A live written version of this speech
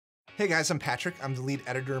Hey guys, I'm Patrick. I'm the lead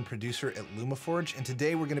editor and producer at LumaForge, and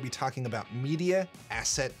today we're going to be talking about media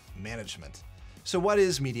asset management. So what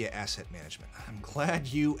is media asset management? I'm glad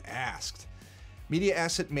you asked. Media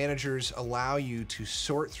asset managers allow you to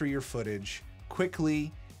sort through your footage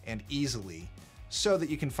quickly and easily so that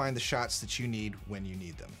you can find the shots that you need when you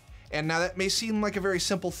need them. And now that may seem like a very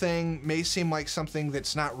simple thing, may seem like something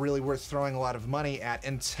that's not really worth throwing a lot of money at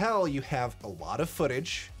until you have a lot of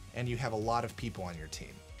footage and you have a lot of people on your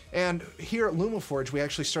team. And here at LumaForge, we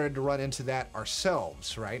actually started to run into that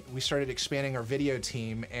ourselves, right? We started expanding our video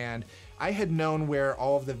team, and I had known where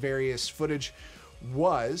all of the various footage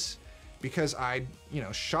was because I,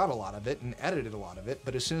 shot a lot of it and edited a lot of it,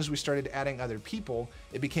 but as soon as we started adding other people,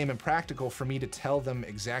 it became impractical for me to tell them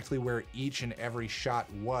exactly where each and every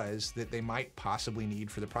shot was that they might possibly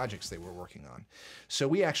need for the projects they were working on. So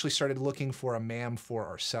we actually started looking for a MAM for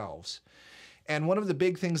ourselves. And one of the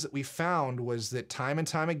big things that we found was that time and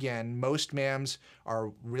time again, most MAMs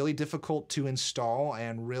are really difficult to install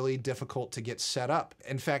and really difficult to get set up.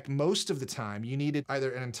 In fact, most of the time you needed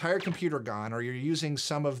either an entire computer gone or you're using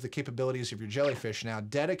some of the capabilities of your Jellyfish now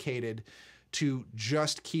dedicated to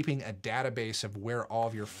just keeping a database of where all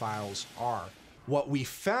of your files are. What we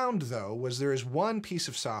found though was there is one piece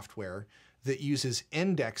of software that uses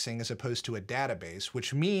indexing as opposed to a database,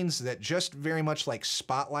 which means that just very much like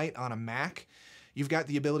Spotlight on a Mac, you've got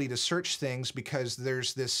the ability to search things because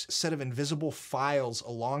there's this set of invisible files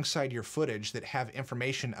alongside your footage that have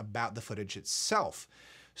information about the footage itself.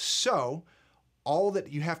 So all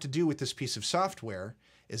that you have to do with this piece of software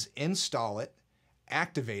is install it,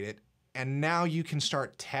 activate it, and now you can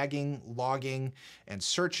start tagging, logging, and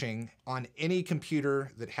searching on any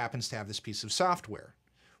computer that happens to have this piece of software.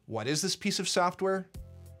 What is this piece of software?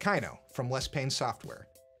 Kyno from Less Pain Software.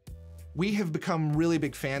 We have become really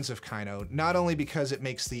big fans of Kyno, not only because it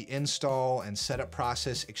makes the install and setup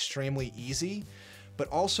process extremely easy, but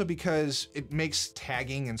also because it makes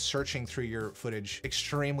tagging and searching through your footage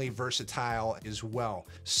extremely versatile as well.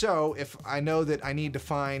 So if I know that I need to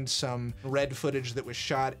find some red footage that was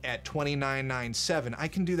shot at 29:9:7, I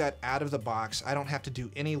can do that out of the box. I don't have to do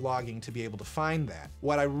any logging to be able to find that.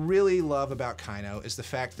 What I really love about Kyno is the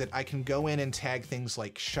fact that I can go in and tag things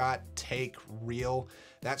like shot, take, reel,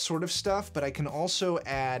 that sort of stuff, but I can also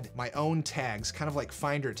add my own tags, kind of like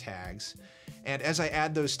Finder tags. And as I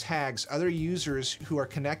add those tags, other users who are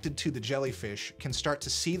connected to the Jellyfish can start to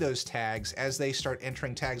see those tags as they start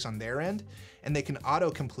entering tags on their end, and they can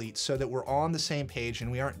autocomplete so that we're all on the same page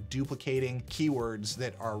and we aren't duplicating keywords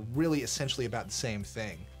that are really essentially about the same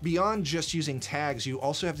thing. Beyond just using tags, you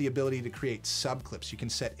also have the ability to create subclips. You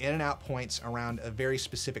can set in and out points around a very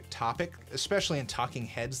specific topic, especially in talking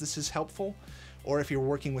heads this is helpful. Or if you're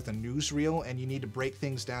working with a newsreel and you need to break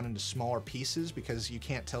things down into smaller pieces because you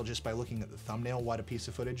can't tell just by looking at the thumbnail what a piece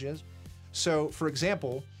of footage is. So for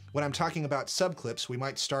example, when I'm talking about subclips, we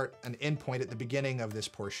might start an in point at the beginning of this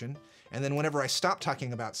portion, and then whenever I stop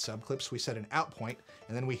talking about subclips, we set an out point,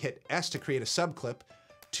 and then we hit S to create a subclip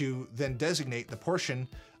to then designate the portion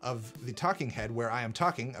of the talking head where I am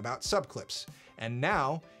talking about subclips. And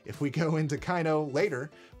now, if we go into Kyno later,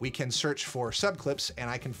 we can search for subclips and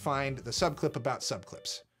I can find the subclip about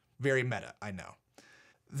subclips. Very meta, I know.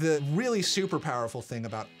 The really super powerful thing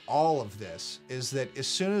about all of this is that as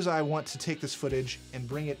soon as I want to take this footage and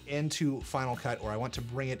bring it into Final Cut, or I want to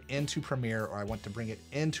bring it into Premiere, or I want to bring it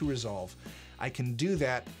into Resolve, I can do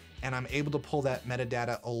that and I'm able to pull that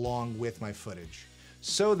metadata along with my footage.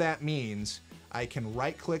 So that means I can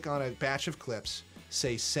right-click on a batch of clips,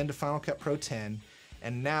 say send to Final Cut Pro 10,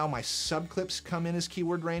 and now my subclips come in as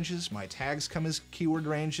keyword ranges, my tags come as keyword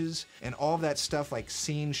ranges, and all of that stuff like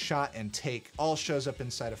scene, shot, and take all shows up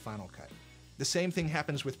inside of Final Cut. The same thing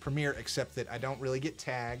happens with Premiere, except that I don't really get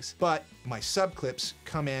tags, but my subclips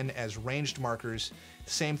come in as ranged markers.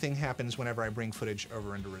 The same thing happens whenever I bring footage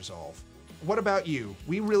over into Resolve. What about you?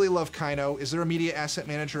 We really love Kyno. Is there a media asset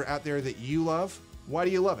manager out there that you love? Why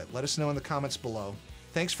do you love it? Let us know in the comments below.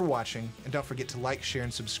 Thanks for watching, and don't forget to like, share,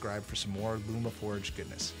 and subscribe for some more LumaForge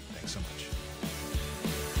goodness. Thanks so much.